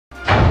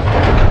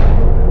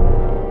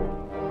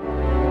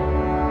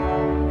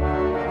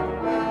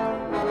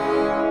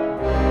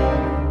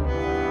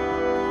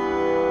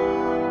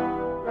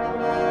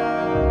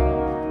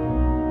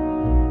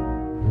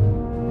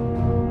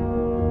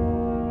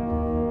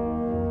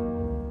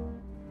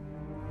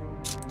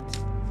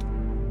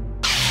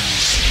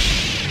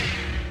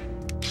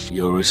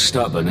You're as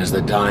stubborn as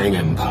the dying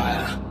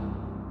Empire.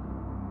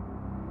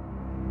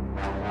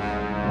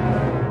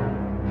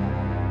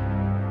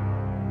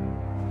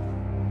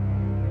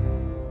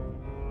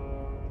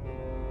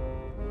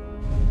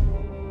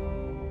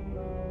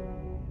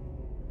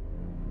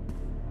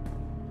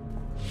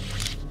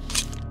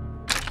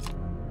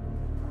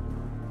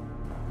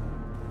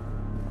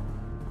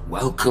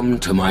 Welcome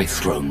to my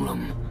throne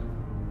room.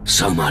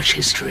 So much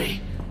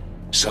history.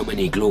 So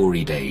many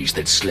glory days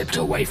that slipped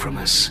away from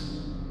us.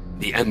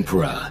 The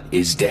Emperor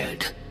is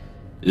dead.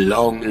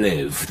 Long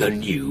live the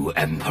new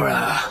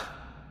Emperor.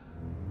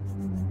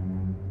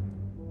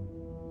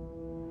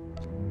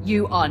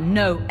 You are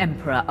no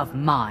Emperor of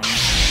mine.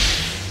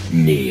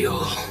 Kneel.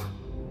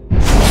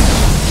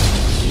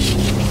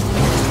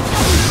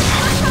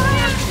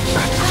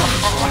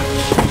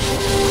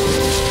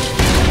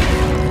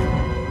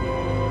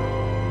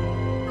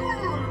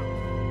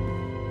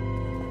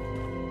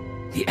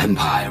 The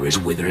Empire is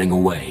withering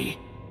away.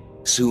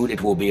 Soon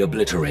it will be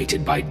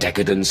obliterated by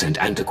decadence and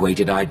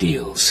antiquated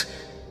ideals.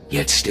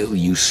 Yet still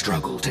you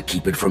struggle to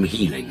keep it from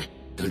healing,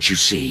 don't you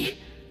see?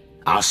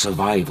 Our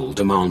survival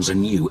demands a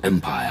new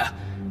empire,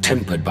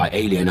 tempered by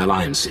alien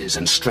alliances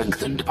and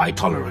strengthened by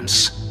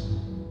tolerance.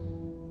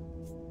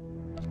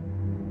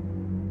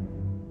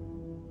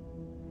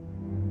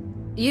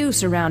 You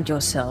surround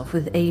yourself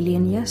with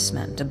alien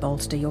yes-men to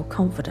bolster your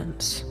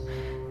confidence.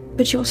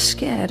 But you're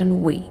scared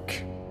and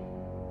weak.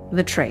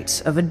 The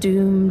traits of a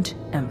doomed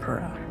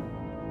emperor.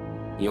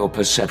 Your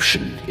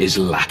perception is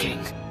lacking.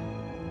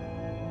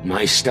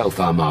 My stealth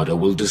armada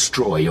will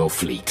destroy your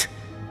fleet,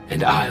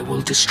 and I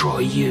will destroy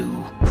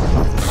you.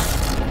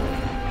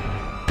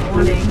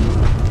 Warning.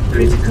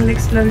 Critical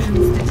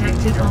explosions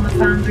detected on the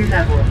foundry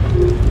level.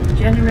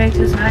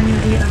 Generators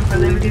manually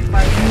overloaded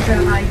by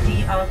user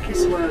ID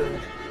Arcus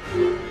Road.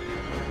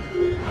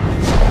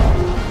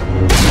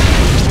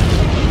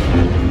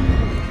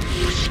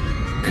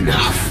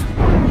 Enough.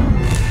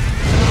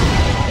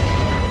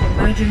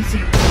 Emergency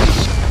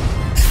warning.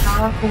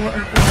 Power core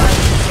override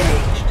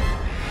engaged.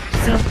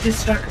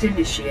 Self-destruct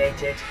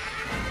initiated.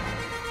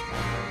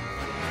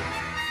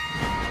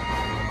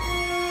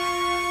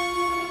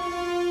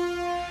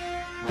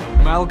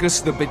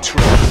 Malgus the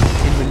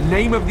Betrayer, in the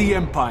name of the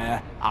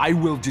Empire, I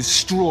will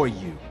destroy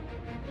you.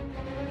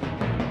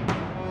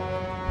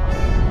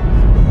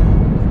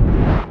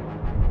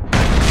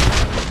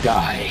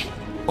 Die,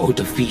 or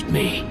defeat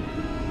me.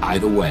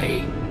 Either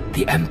way,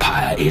 the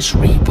Empire is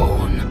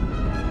reborn.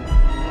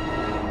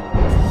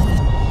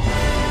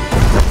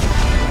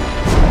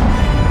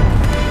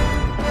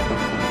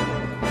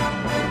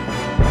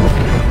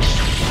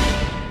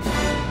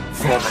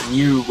 For the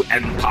new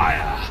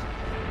Empire.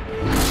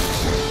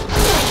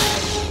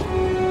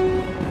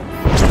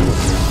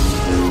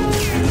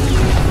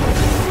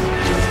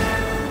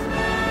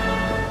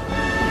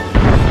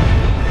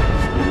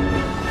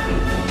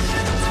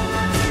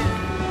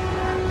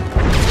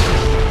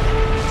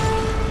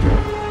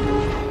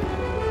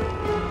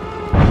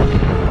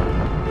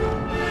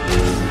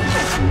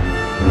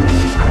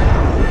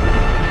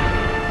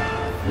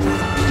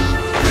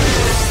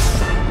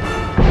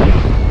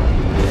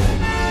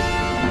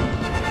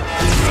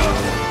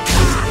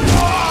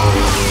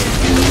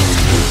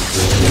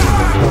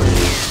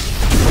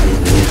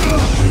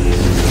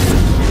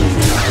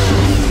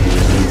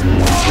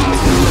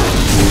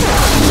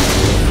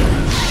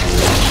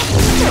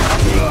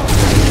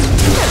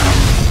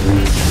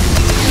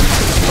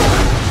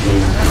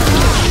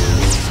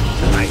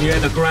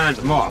 The Grand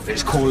Moff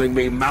is calling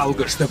me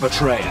Malgus the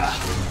Betrayer.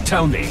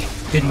 Tell me,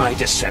 did my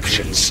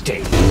deception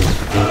sting?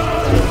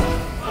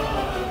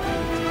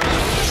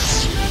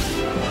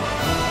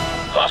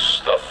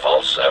 Thus the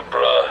false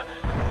Emperor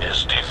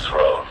is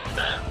dethroned.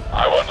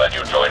 I won't let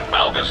you join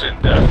Malgus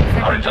in death.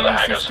 Hurry to the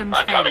hangars. I'm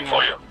coming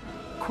for you.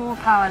 Core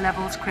power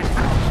levels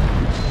critical.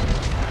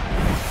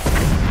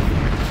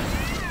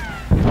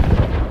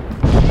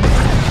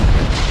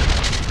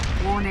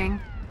 Warning.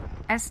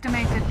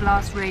 Estimated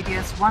blast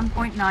radius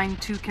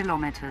 1.92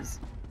 kilometers.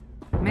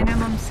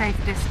 Minimum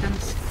safe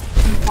distance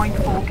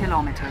 2.4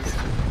 kilometers.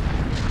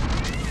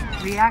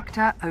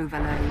 Reactor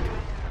overload.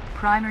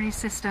 Primary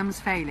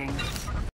systems failing.